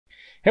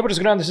Hey, what is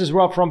going on? This is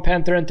Rob from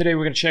Panther, and today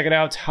we're going to check it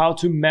out how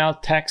to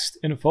melt text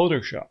in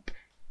Photoshop.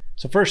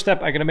 So first step,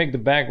 I'm going to make the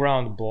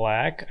background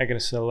black. I'm going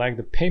to select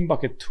the paint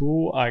bucket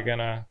tool. I'm going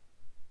to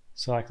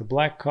select the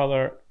black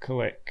color,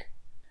 click.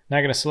 Now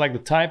I'm going to select the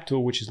type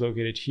tool, which is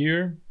located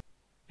here.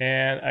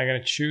 And I'm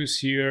going to choose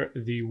here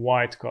the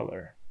white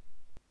color.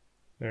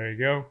 There you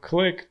go.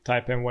 Click,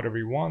 type in whatever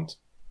you want.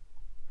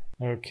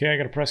 Okay, I'm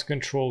going to press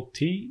Ctrl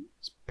T,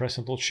 press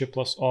Ctrl Shift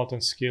plus Alt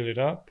and scale it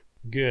up.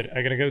 Good.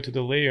 I'm going to go to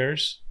the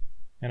layers.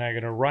 And I'm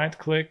going to right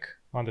click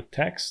on the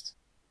text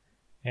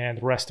and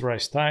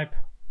rasterize type.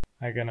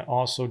 I'm going to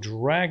also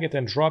drag it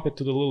and drop it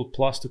to the little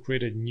plus to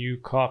create a new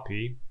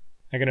copy.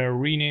 I'm going to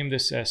rename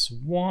this as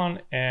 1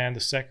 and the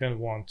second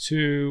one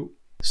 2.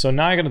 So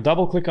now I'm going to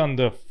double click on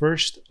the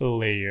first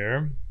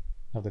layer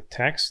of the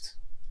text.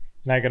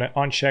 And I'm going to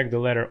uncheck the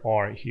letter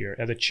R here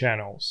at the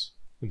channels,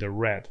 the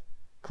red.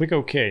 Click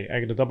OK. I'm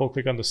going to double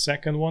click on the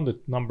second one, the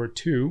number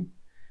 2.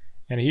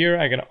 And here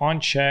I'm going to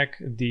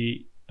uncheck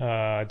the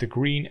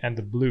green and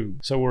the blue,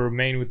 so we'll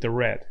remain with the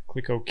red.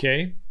 Click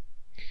OK,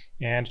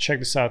 and check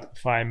this out.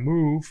 If I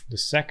move the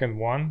second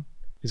one,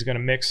 it's going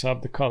to mix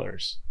up the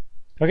colors.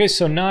 Okay,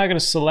 so now I'm going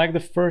to select the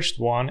first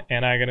one,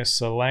 and I'm going to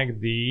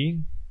select the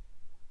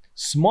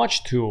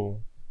smudge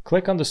tool.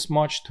 Click on the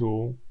smudge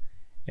tool,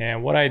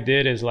 and what I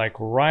did is like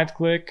right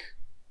click,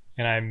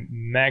 and I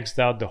maxed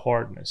out the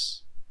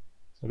hardness.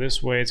 So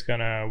this way it's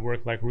going to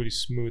work like really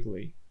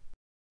smoothly.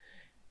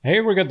 And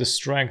here we got the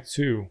strength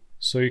too.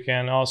 So you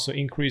can also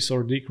increase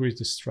or decrease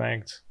the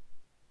strength.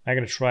 I'm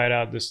going to try it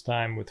out this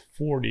time with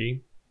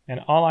 40. And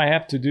all I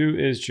have to do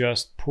is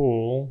just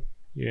pull,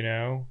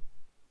 the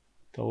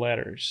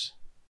letters.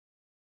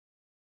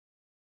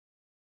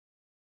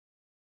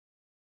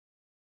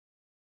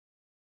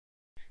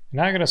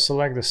 Now I'm going to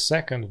select the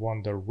second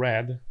one, the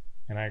red.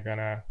 And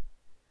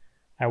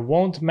I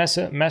won't mess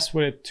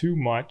with it too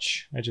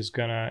much. I'm just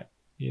gonna,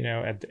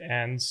 at the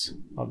ends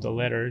of the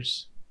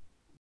letters.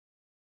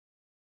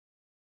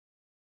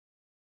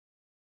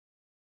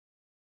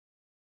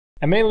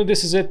 And mainly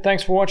this is it.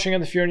 Thanks for watching,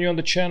 and if you're new on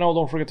the channel,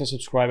 don't forget to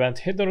subscribe and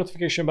hit the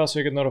notification bell so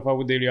you get notified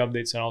with daily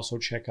updates, and also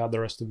check out the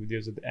rest of the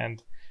videos at the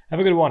end. Have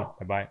a good one.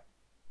 Bye bye.